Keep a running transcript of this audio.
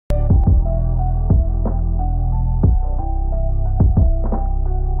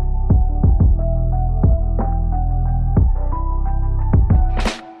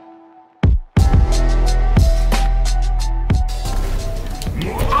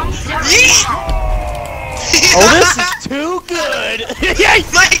Yeet! Oh, this is too good!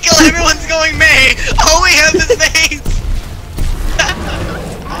 Michael, everyone's going May! All we have is Mays!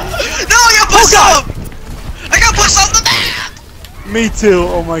 No, I got pushed off! I got pushed off the map! Me too,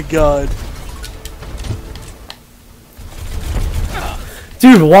 oh my god.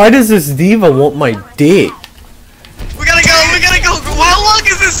 Dude, why does this diva want my dick? We gotta go! How long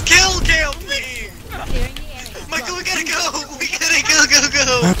is this kill cam thing? Michael, we gotta go! We gotta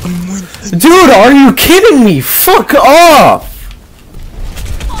go! Dude, are you kidding me? Fuck off!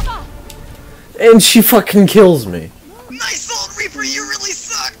 And she fucking kills me. Nice old Reaper, you really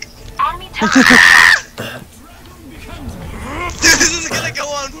suck! Dude, this is gonna go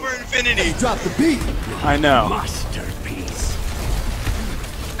on for infinity. Drop the beat. I know. Masterpiece.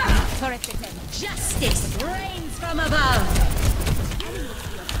 Justice reigns from above.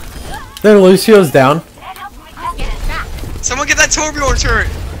 Then Lucio's down. Someone get that Torbjorn turret!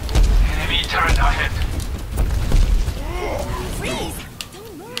 Enemy turret ahead.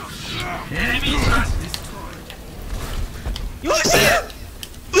 Enemy turret. Push it!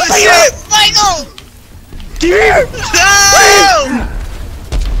 Push it! Michael! Here! No!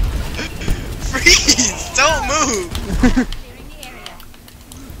 Freeze! Don't move!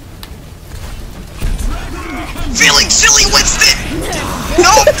 Feeling silly, Winston!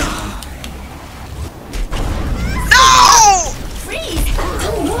 Nope! No!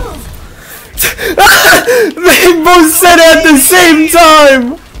 They both said it at the same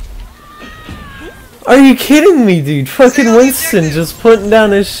time! Are you kidding me, dude? Fucking Winston just putting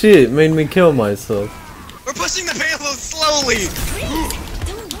down his shit made me kill myself. We're pushing the payload slowly!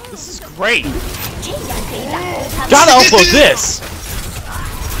 This is great! Gotta upload this!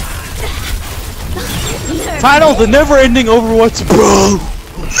 Title: The Never-Ending Overwatch Brawl!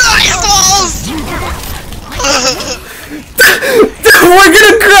 Nice balls! We're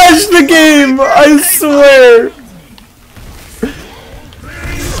gonna crash the game! I swear!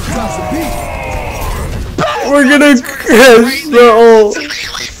 We're gonna crash the ult!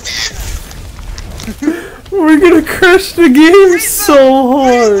 We're gonna crash the game so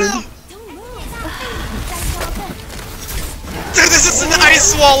hard! Dude, this is an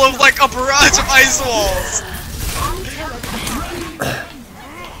ice wall of like a barrage of ice walls!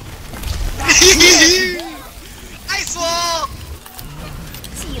 Ice wall!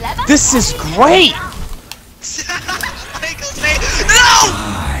 This is great! No!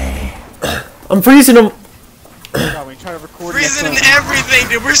 I'm freezing him! God, we try to record Freezing and everything,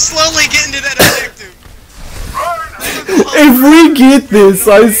 dude. We're slowly getting to that objective. If we get this,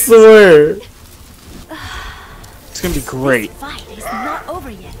 I swear! It's gonna be great. Fight is not over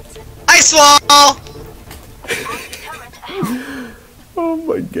yet. Ice wall! Oh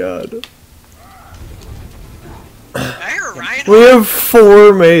my god. I hear Ryan. We have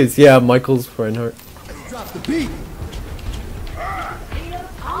 4 maze. Yeah, Michael's Reinhardt. Drop the beat.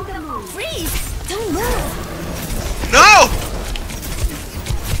 Freeze! Don't move. No!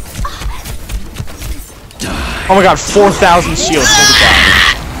 Oh my god, 4,000 shields. Holy god.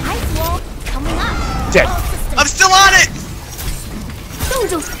 Ice wall coming up. Dead. I'm still on it!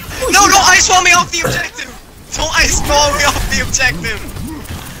 No, don't ice wall me off the objective! Don't ice wall me off the objective!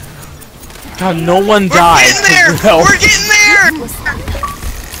 God, no one We're dies. getting there! We're getting there!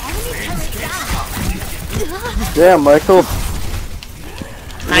 Damn, Michael.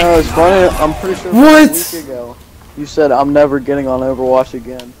 You know, it's funny, I'm pretty sure What? a week ago, you said I'm never getting on Overwatch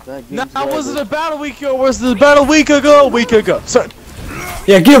again. That game's That wasn't over. a battle week ago, was it a battle week ago? A week ago. So,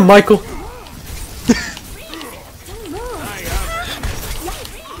 Yeah, get him, Michael!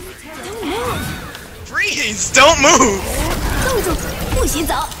 Freeze! Don't move!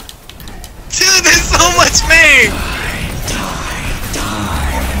 Dude, there's so much pain!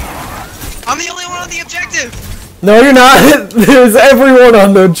 I'm the only one on the objective! No, you're not! There's everyone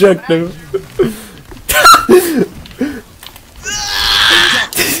on the objective!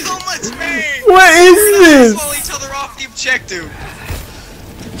 There's so much pain! What is We're gonna this? swallow each other off the objective!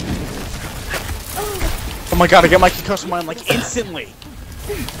 oh my god, I got my concussion mine like instantly.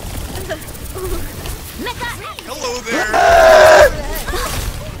 Hello there!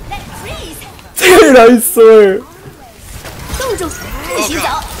 Dude, I swear! Oh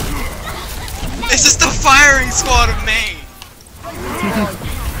god. This is the firing squad of Maine!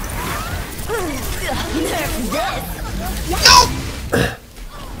 No!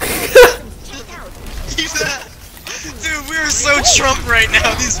 Dude, we are so Trump right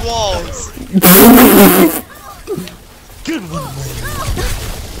now, these walls! Good one.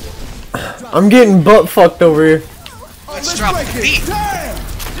 I'm getting butt fucked over here. Let's drop the beat!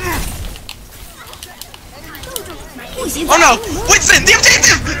 Oh no! Winston! The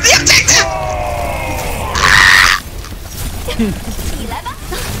objective!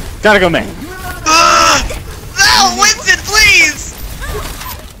 Gotta go, man. No, Winston, please!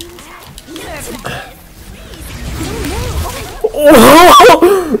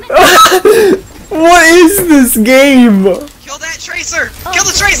 What is this game? Kill that tracer! Kill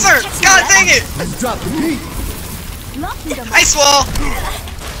the tracer! God dang it! Ice wall!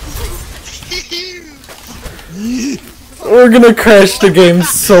 We're gonna crash the game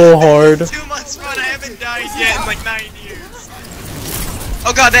so hard. Too much fun, I haven't died yet in like 9 years.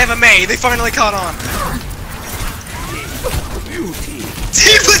 Oh god, they have a May, they finally caught on.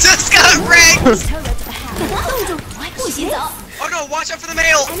 Tifa just got wrecked! Oh no, watch out for the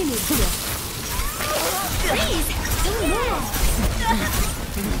mail!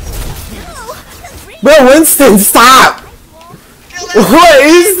 Bro, Winston, stop! What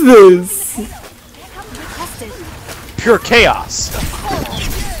is this? Pure chaos.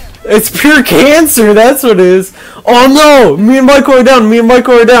 It's pure cancer, that's what it is. Oh no! Me and Michael are down, me and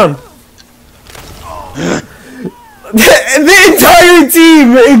Michael are down. The entire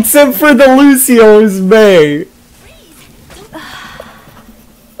team, except for the Lucio's May.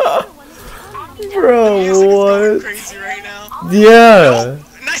 Bro, what? Crazy right now. Yeah.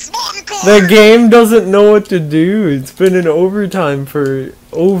 Nice molten core! The game doesn't know what to do. It's been in overtime for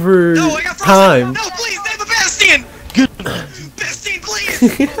No, I got frozen! time. No, please, they have a Bastion! Bastion, please!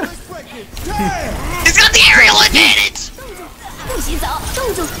 He's got the aerial advantage!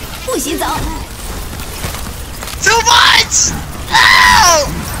 Too much! Ow!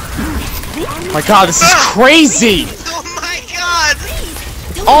 My god, this is crazy! Oh my god!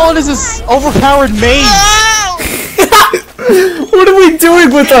 All it is overpowered maze! Ow! What are we doing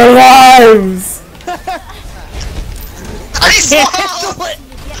with our lives? Ice wall!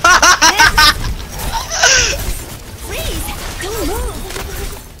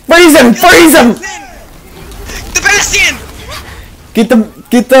 Freeze him! Freeze him! The Bastion! Get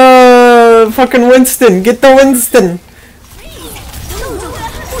the fucking Winston! Get the Winston!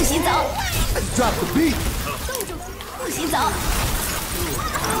 Drop the beat.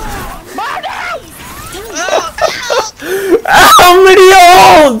 How many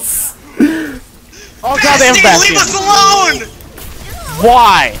ults? Oh god, they have Bastion, leave us Bastion. alone!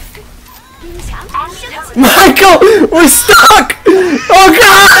 Why? Michael, we're stuck! Oh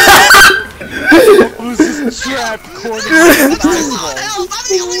god! Who's this trapped corner? I'm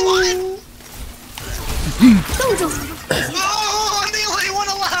the only one! Oh, I'm the only one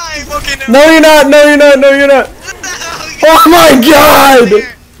alive! Okay, no. No, you're not! No, you're not! No, you're not! Oh my god!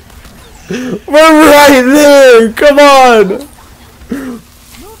 We're right there! Come on!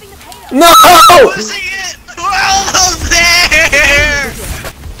 No! Pushing it! We're almost there!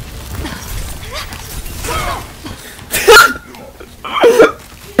 I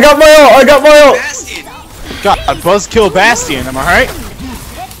got my ult! I got my ult! Bastion! God, buzzkill Bastion, am I right?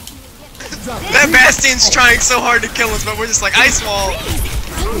 That Bastion's trying so hard to kill us, but we're just like, ice wall!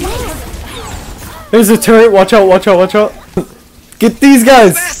 There's a turret! Watch out! Watch out! Watch out! Get these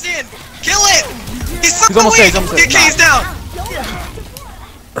guys! Bastion! Kill it! He's so almost weak! dead, he's almost Get dead. K's down!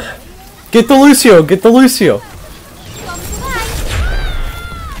 Get the Lucio! Get the Lucio!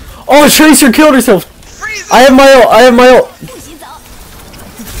 Oh, Tracer killed herself! Freeze him! I have my ult! I have my ult!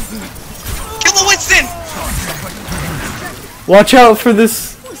 Kill the Winston! Watch out for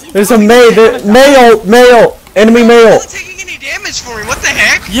this! There's a May! May ult! May ult! Enemy May Not ult! taking any damage for me, what the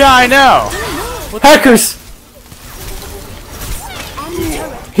heck? Yeah, I know. Hackers!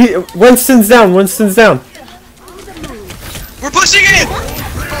 Winston's down! Winston's down! We're pushing it!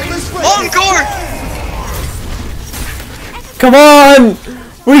 Encore! Come on!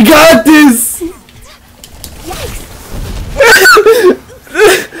 We got this!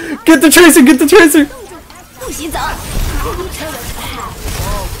 Get the Tracer! Get the Tracer!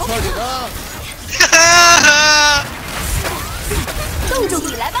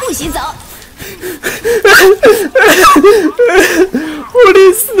 What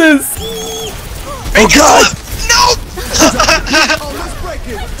is this? Oh god! No!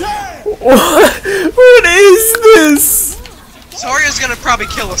 What is this? Zarya's gonna probably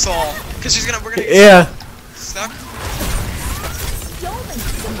kill us all. Cause we're gonna get Yeah. stuck.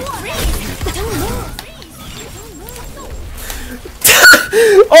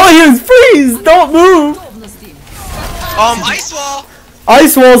 Oh, he was freeze! Don't move! Ice wall!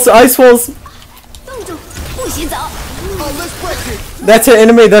 Ice walls! Ice walls! That's an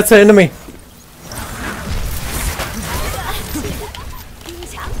enemy! That's an enemy!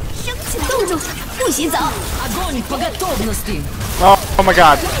 Oh my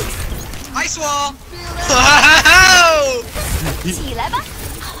god. Ice wall!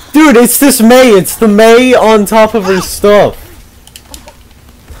 Dude, it's this May! It's the May on top of her stuff!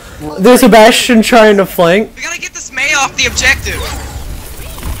 There's a Bastion trying to flank. We gotta get this May off the objective.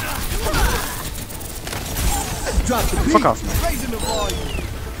 Drop the beat. Fuck off. Raising the volume.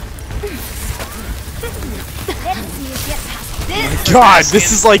 Let's see you get past this. God,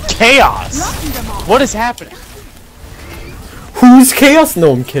 this is like chaos. What is happening? Who's Chaos?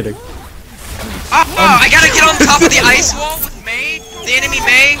 No, I'm kidding. Oh, I gotta get on top of the ice wall with May, the enemy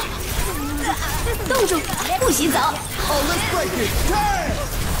May. 冻住，不许走。 Oh, let's break it. Damn.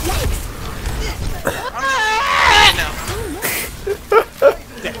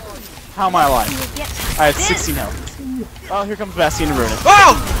 How am I alive? Get past I had this. 16 health. Oh, here comes Bastion to ruin it.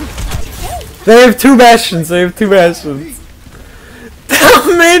 Oh! They have 2 Bastions. They have 2 Bastions. How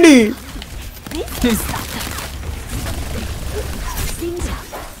many?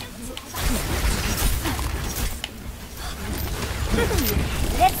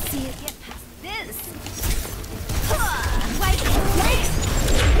 Let's see you get past this. Right, yikes.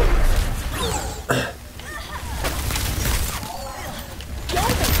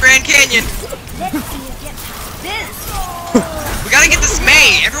 Grand Canyon. Let's see you get past this. We gotta get this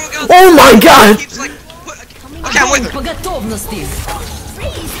May. Everyone goes. Oh my God! Keeps like. Okay, I'm with her.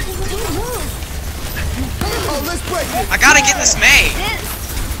 Freeze! Don't move. Oh, let's break it. I gotta get this May.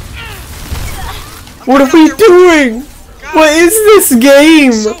 What are we doing? What is this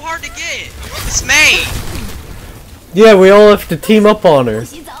game? So hard to get. This May. Yeah, we all have to team up on her. 不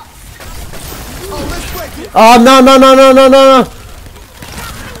许走。 Oh, let's break it. Oh, no, no, no, no, no, no, no.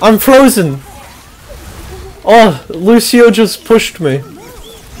 I'm frozen. Oh, Lucio just pushed me.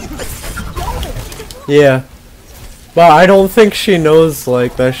 Yeah. But I don't think she knows,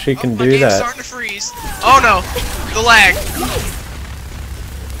 like, that she can My do game's that. starting to freeze. Oh no, the lag.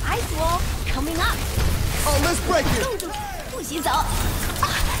 Ice wall coming up. Oh, let's break it. 冻住，不许走。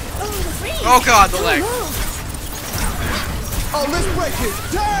Freeze! Oh god, the lag. Oh, let's break it.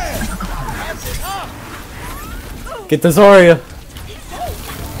 Damn. Get the Zarya.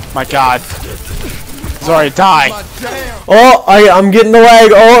 My God. Zarya, die. My damn. Oh, I'm getting the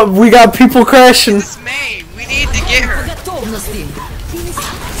lag. Oh, we got people crashing. This May, we need to get her.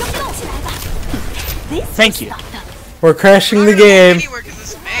 Thank you. We're crashing the Not gonna go game. anywhere 'cause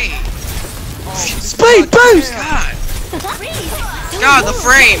this May. Speed boost! God. God, the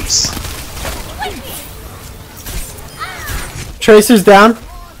frames. Tracer's down.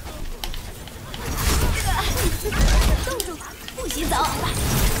 冻住，不许走。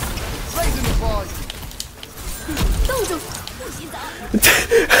 Raising the volume. 冻住，不许走。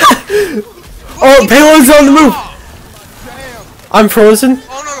 Oh, payload's on the move. Damn. I'm frozen.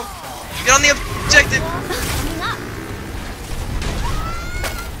 Oh no, get on the objective.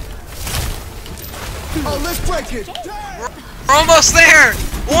 Oh, let's break it. We're almost there.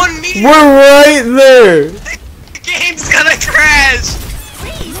 1 meter. We're right there. The game's gonna crash.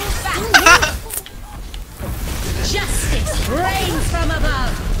 Freeze! Justice reigns from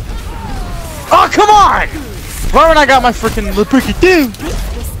above. Oh, come on! Why when I got my freaking Lepriki dude?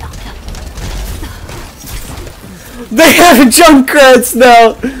 They have Junkrats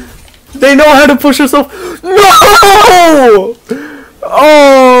now. They know how to push us off. No!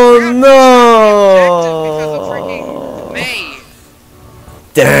 Oh no! May.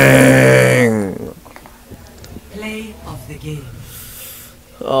 Dang. Play of the game.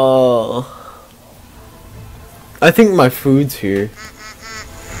 Oh. I think my food's here.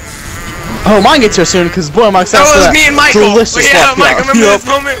 Oh, mine gets here soon because boy, Mike's That was me and Michael. delicious Yeah, left Mike, out. remember Yup. this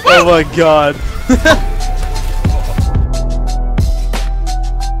moment? Oh my God.